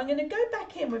 So I'm going to go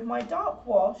back in with my dark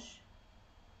wash,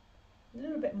 a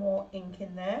little bit more ink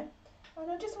in there, and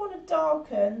I just want to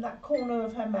darken that corner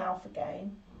of her mouth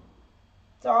again.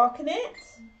 Darken it.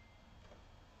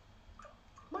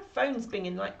 My phone's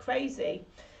binging like crazy.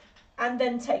 And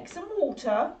then take some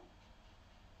water.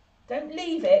 Don't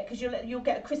leave it because you'll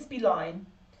get a crispy line.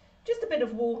 Just a bit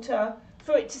of water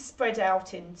for it to spread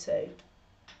out into.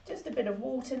 Just a bit of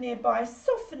water nearby,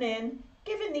 softening,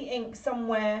 giving the ink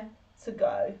somewhere to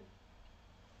go.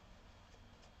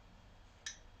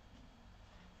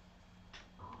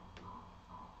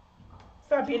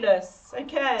 Fabulous.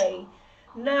 Okay,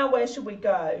 now where should we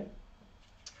go?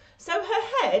 So her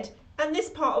head and this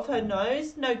part of her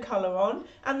nose, no colour on,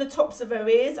 and the tops of her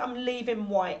ears, I'm leaving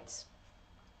white.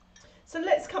 So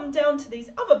let's come down to these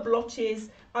other blotches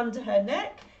under her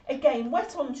neck. Again,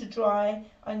 wet on to dry.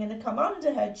 I'm going to come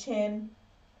under her chin,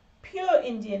 pure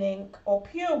Indian ink or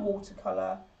pure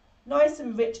watercolour, nice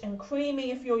and rich and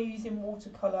creamy if you're using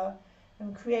watercolour,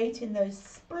 and creating those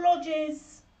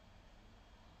splodges,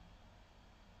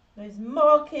 those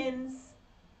markings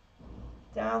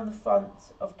down the front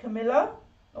of Camilla,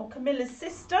 or Camilla's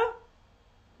sister.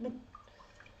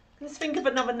 Let's think of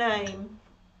another name.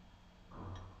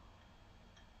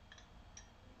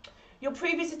 Your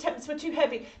previous attempts were too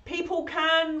heavy. People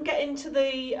can get into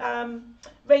the,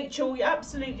 Rachel, you're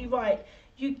absolutely right.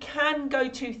 You can go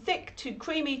too thick, too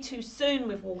creamy, too soon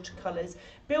with watercolours.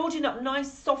 Building up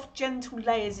nice, soft, gentle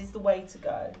layers is the way to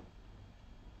go.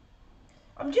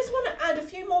 I just want to add a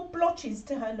few more blotches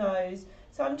to her nose.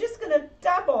 So I'm just going to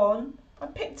dab on. I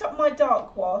picked up my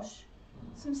dark wash,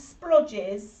 some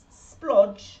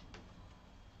splodge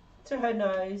to her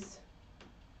nose,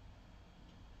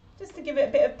 just to give it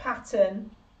a bit of pattern.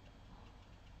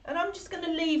 And I'm just going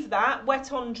to leave that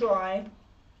wet on dry.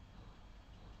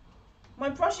 My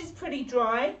brush is pretty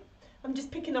dry. I'm just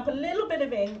picking up a little bit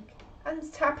of ink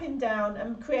and tapping down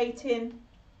and creating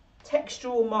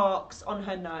textural marks on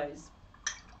her nose.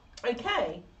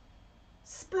 Okay,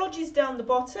 splodges down the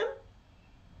bottom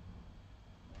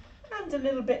and a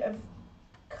little bit of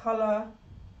colour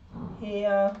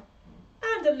here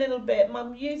and a little bit,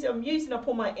 I'm using up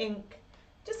all my ink,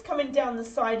 just coming down the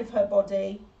side of her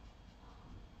body,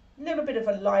 a little bit of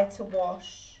a lighter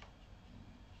wash,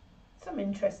 some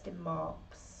interesting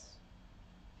marks.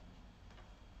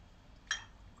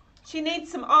 She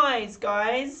needs some eyes,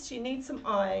 guys, she needs some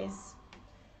eyes.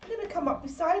 I'm going to come up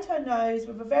beside her nose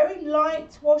with a very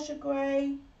light wash of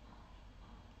grey.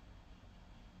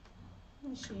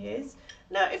 There she is.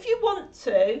 Now, if you want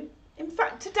to, in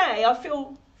fact, today I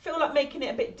feel like making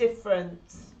it a bit different.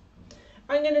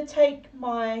 I'm going to take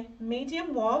my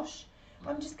medium wash.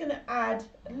 I'm just going to add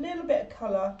a little bit of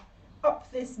colour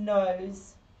up this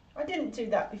nose. I didn't do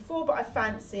that before, but I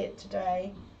fancy it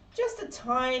today. Just a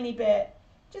tiny bit.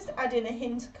 Just adding a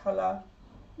hint of colour.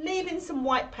 Leaving some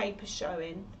white paper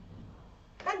showing,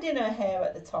 and in her hair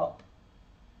at the top.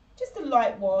 Just a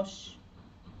light wash,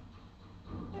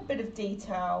 a bit of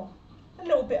detail, a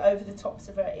little bit over the tops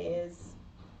of her ears.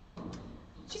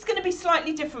 She's going to be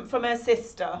slightly different from her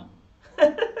sister.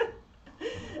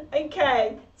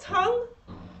 Okay, tongue,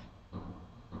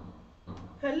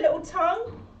 her little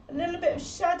tongue, a little bit of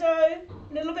shadow,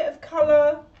 a little bit of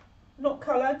colour, not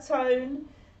colour, tone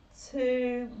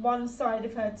to one side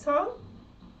of her tongue.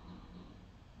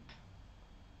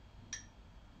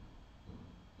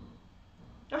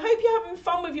 I hope you're having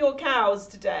fun with your cows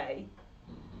today.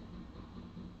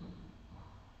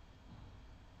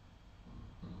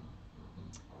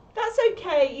 That's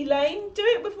okay, Elaine. Do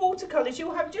it with watercolours.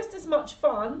 You'll have just as much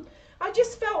fun. I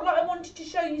just felt like I wanted to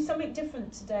show you something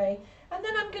different today. And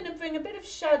then I'm going to bring a bit of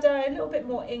shadow, a little bit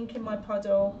more ink in my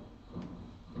puddle.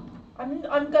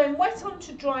 I'm going wet on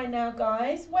to dry now,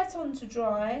 guys. Wet on to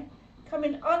dry.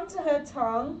 Coming under her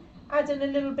tongue, adding a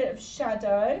little bit of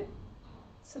shadow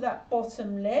to that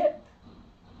bottom lip.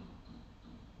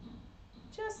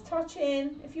 Just touch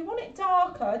in. If you want it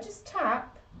darker, just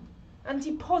tap and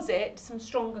deposit some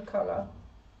stronger colour.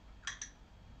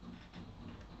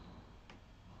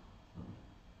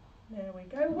 There we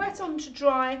go, wet on to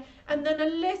dry, and then a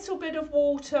little bit of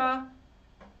water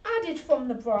added from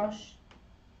the brush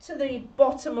to the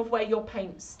bottom of where your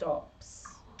paint stops.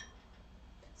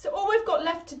 So all we've got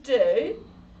left to do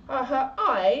are her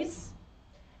eyes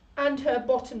and her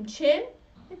bottom chin.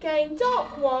 Again,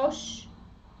 dark wash,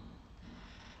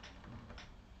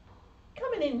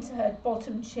 coming into her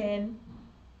bottom chin,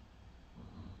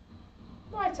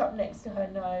 right up next to her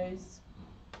nose.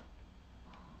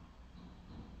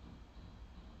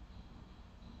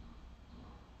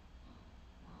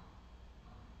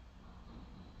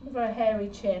 With her hairy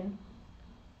chin.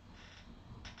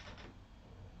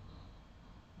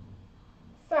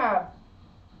 Fab.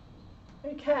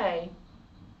 Okay.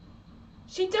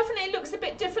 She definitely looks a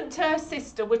bit different to her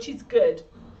sister, which is good.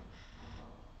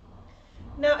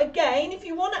 Now again, if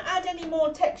you want to add any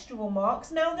more textural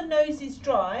marks, now the nose is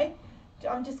dry,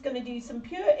 I'm just going to do some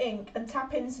pure ink and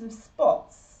tap in some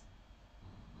spots.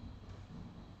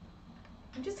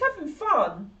 I'm just having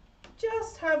fun.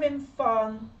 Just having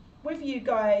fun with you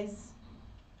guys,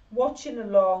 watching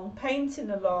along,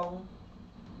 painting along.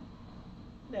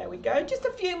 There we go, just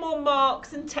a few more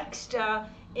marks and texture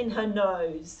in her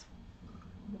nose.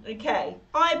 Okay,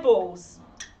 eyeballs.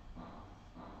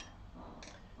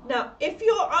 Now, if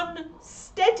you're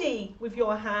unsteady with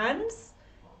your hands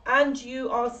and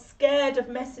you are scared of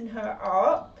messing her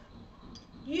up,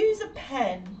 use a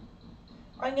pen.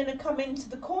 I'm going to come into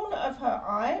the corner of her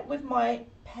eye with my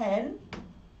pen,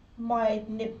 my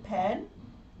nib pen,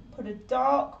 put a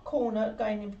dark corner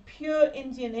going in pure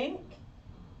Indian ink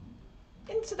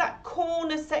into that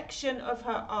corner section of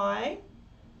her eye.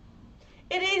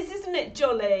 It is, isn't it,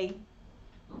 jolly?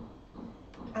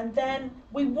 And then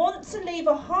we want to leave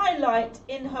a highlight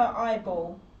in her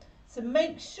eyeball. So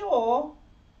make sure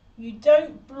you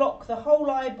don't block the whole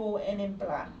eyeball in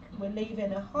black. We're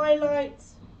leaving a highlight,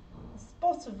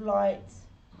 spot of light.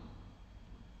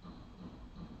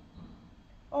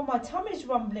 Oh, my tummy's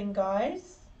rumbling,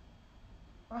 guys.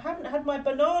 I haven't had my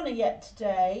banana yet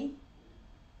today.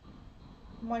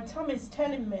 My tummy's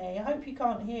telling me. I hope you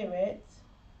can't hear it.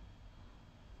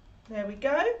 There we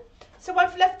go. So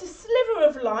I've left a sliver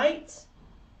of light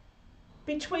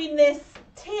between this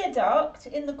tear duct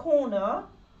in the corner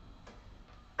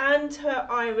and her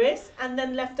iris, and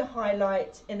then left a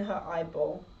highlight in her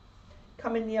eyeball.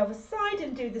 Come in the other side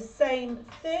and do the same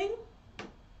thing.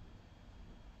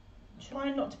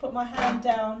 Trying not to put my hand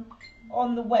down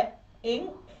on the wet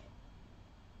ink.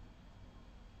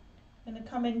 I'm going to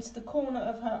come into the corner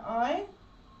of her eye.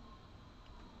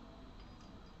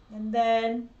 And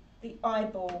then the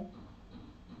eyeball.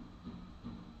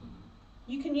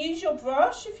 You can use your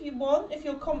brush if you want, if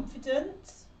you're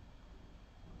confident.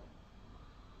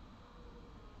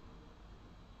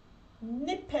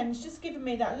 Nib pen's just giving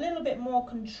me that little bit more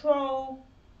control.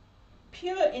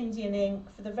 Pure Indian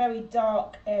ink for the very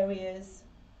dark areas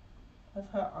of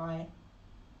her eye.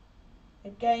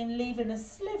 Again, leaving a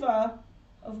sliver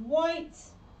of white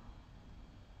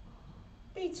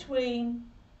between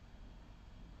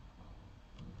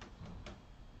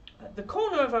the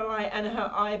corner of her eye and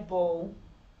her eyeball.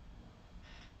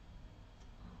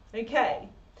 Okay,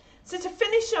 so to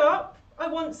finish up, I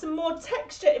want some more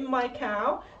texture in my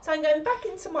cow. So I'm going back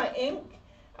into my ink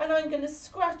and I'm going to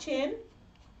scratch in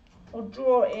or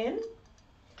draw in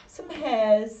some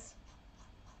hairs.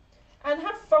 And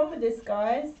have fun with this,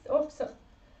 guys. Oops,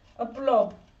 a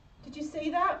blob. Did you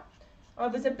see that? I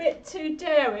was a bit too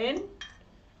daring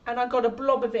and I got a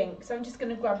blob of ink. So I'm just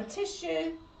going to grab a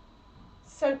tissue,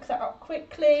 soak that up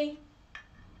quickly.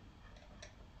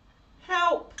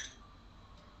 Help,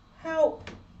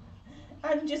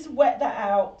 and just wet that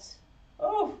out.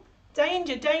 Oh,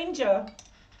 danger, danger.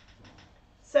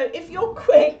 So if you're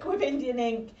quick with Indian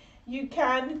ink, you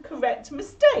can correct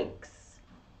mistakes.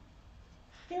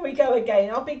 Here we go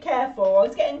again. I'll be careful. I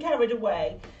was getting carried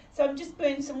away. So I'm just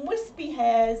putting some wispy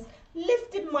hairs,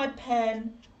 lifting my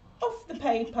pen off the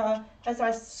paper as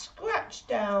I scratch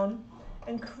down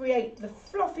and create the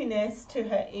fluffiness to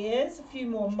her ears. A few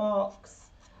more marks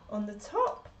on the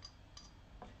top.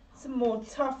 Some more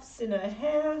tufts in her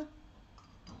hair.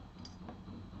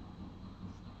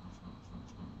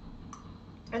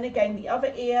 And again the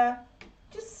other ear,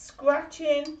 just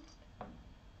scratching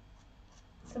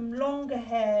some longer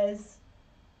hairs,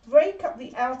 break up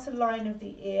the outer line of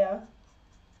the ear.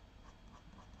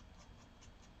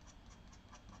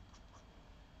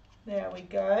 There we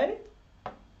go.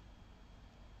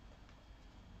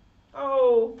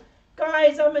 Oh,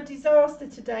 guys, I'm a disaster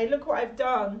today. Look what I've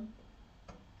done.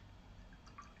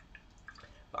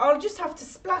 I'll just have to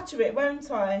splatter it, won't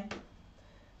I?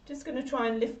 Just going to try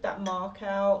and lift that mark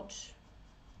out.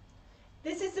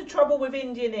 This is the trouble with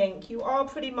Indian ink. You are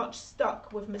pretty much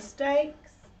stuck with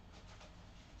mistakes.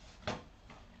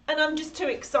 And I'm just too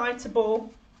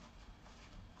excitable.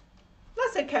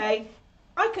 That's okay.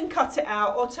 I can cut it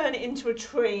out or turn it into a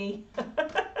tree.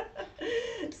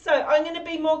 So I'm going to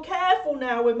be more careful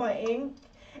now with my ink.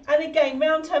 And again,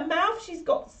 round her mouth, she's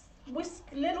got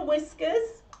little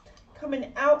whiskers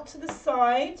coming out to the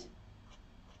side.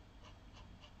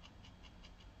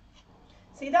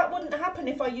 See, that wouldn't happen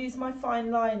if I use my fine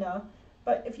liner,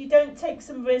 but if you don't take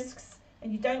some risks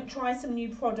and you don't try some new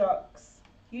products,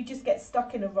 you just get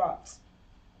stuck in a rut.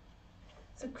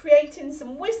 So creating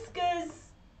some whiskers.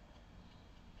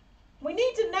 We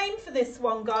need a name for this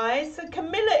one, guys. So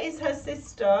Camilla is her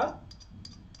sister.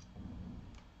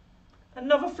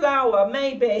 Another flower,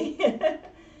 maybe.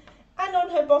 And on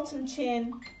her bottom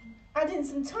chin, adding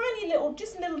some tiny little,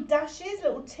 just little dashes,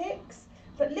 little ticks,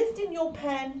 but lifting your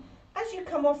pen as you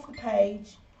come off the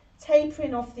page,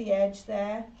 tapering off the edge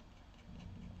there.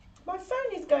 My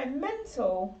phone is going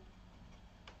mental.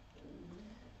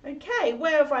 Okay,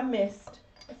 where have I missed?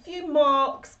 A few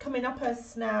marks coming up her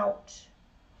snout.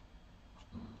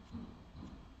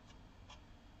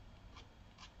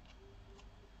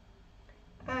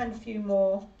 And a few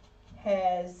more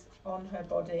hairs on her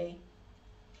body.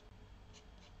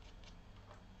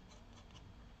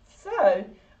 So,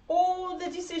 all the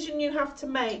decision you have to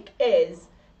make is,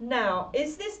 now,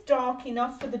 is this dark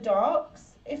enough for the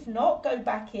darks? If not, go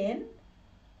back in.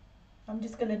 I'm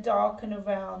just going to darken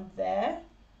around there.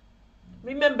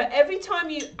 Remember, every time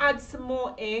you add some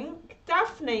more ink,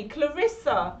 Daphne,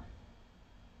 Clarissa,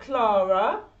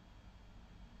 Clara,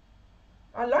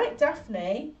 I like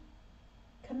Daphne,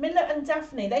 Camilla and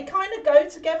Daphne, they kind of go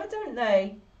together, don't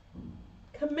they?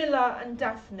 Camilla and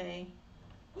Daphne.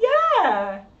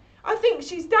 Yeah, I think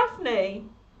she's Daphne.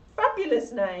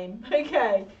 Fabulous name.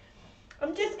 Okay.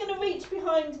 I'm just going to reach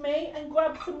behind me and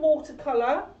grab some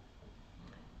watercolour.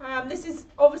 This is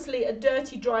obviously a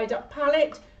dirty dried up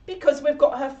palette because we've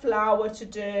got her flower to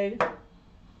do.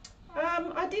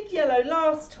 I did yellow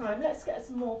last time. Let's get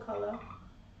some more colour.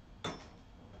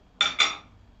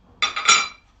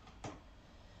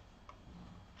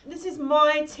 This is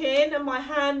my tin and my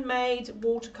handmade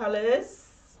watercolours.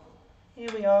 Here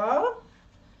we are.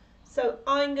 So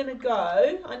I'm going to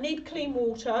go, I need clean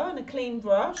water and a clean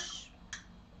brush.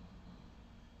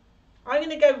 I'm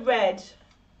going to go red.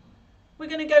 We're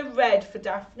going to go red for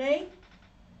Daphne.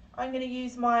 I'm going to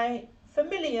use my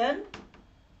Vermilion.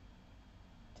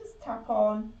 Just tap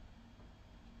on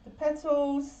the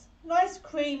petals. Nice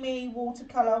creamy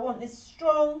watercolour. I want this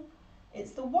strong.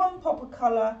 It's the one pop of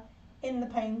colour in the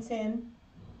painting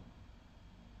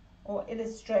or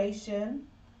illustration.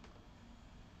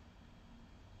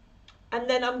 And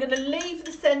then I'm going to leave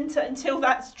the centre until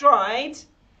that's dried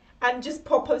and just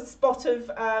pop a spot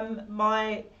of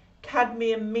my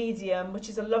cadmium medium, which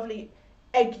is a lovely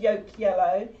egg yolk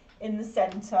yellow, in the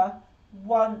centre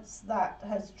once that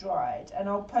has dried. And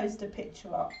I'll post a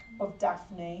picture up of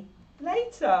Daphne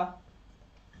later.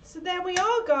 So there we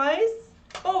are, guys.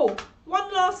 Oh,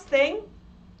 one last thing.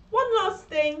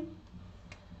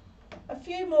 A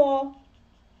few more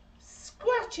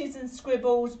scratches and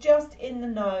scribbles just in the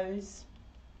nose,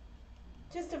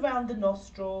 just around the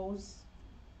nostrils.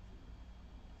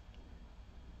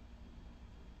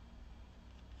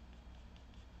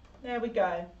 There we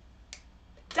go.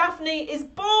 Daphne is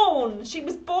born. She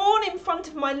was born in front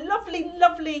of my lovely,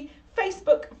 lovely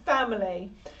Facebook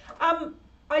family.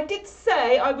 I did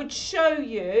say I would show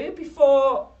you,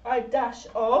 before I dash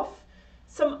off,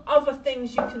 some other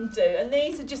things you can do. And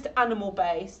these are just animal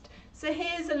based. So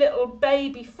here's a little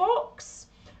baby fox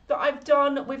that I've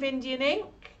done with Indian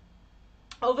ink.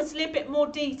 Obviously a bit more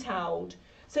detailed.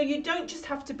 So you don't just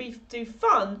have to do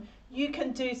fun. You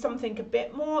can do something a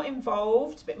bit more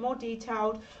involved, a bit more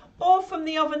detailed. Or from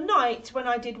the other night when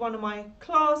I did one of my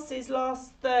classes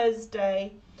last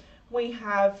Thursday, we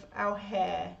have our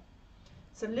hair.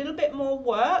 So a little bit more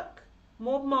work,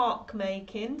 more mark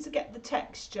making to get the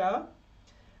texture.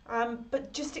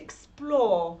 But just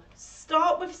explore.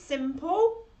 Start with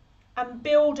simple and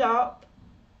build up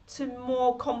to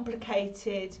more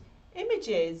complicated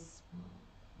images.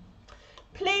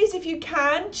 Please, if you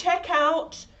can, check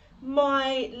out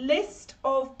my list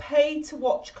of pay to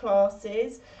watch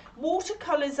classes.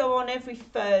 Watercolours are on every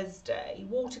Thursday,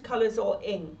 watercolours or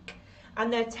ink,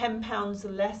 and they're £10 a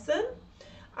lesson.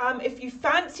 If you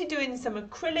fancy doing some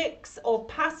acrylics or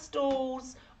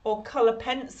pastels or colour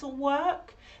pencil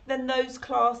work, then those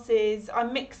classes, I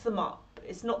mix them up.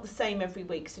 It's not the same every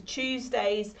week. So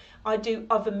Tuesdays I do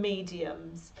other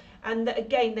mediums, and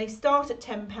again they start at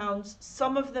 £10.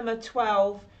 Some of them are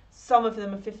 12, some of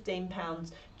them are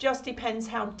 £15. Just depends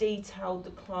how detailed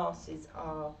the classes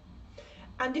are.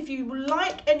 And if you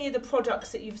like any of the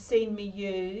products that you've seen me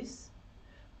use,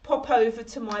 pop over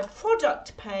to my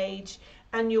product page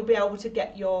and you'll be able to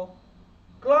get your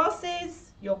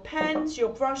glasses, your pens, your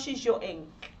brushes, your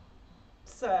ink.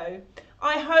 So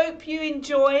I hope you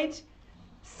enjoyed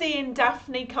seeing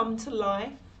Daphne come to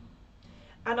life,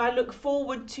 and I look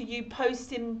forward to you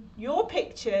posting your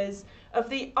pictures of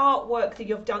the artwork that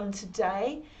you've done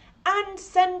today, and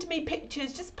send me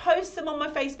pictures, just post them on my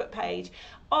Facebook page,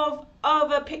 of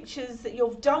other pictures that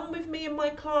you've done with me in my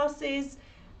classes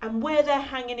and where they're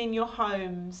hanging in your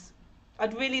homes.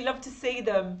 I'd really love to see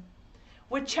them.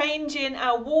 We're changing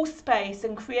our wall space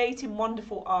and creating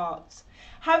wonderful art.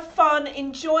 Have fun,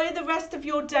 enjoy the rest of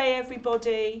your day,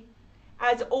 everybody.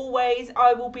 As always,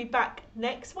 I will be back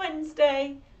next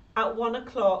Wednesday at 1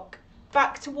 o'clock,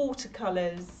 back to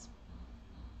watercolours.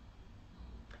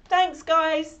 Thanks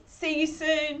guys, see you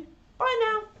soon. Bye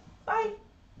now, bye.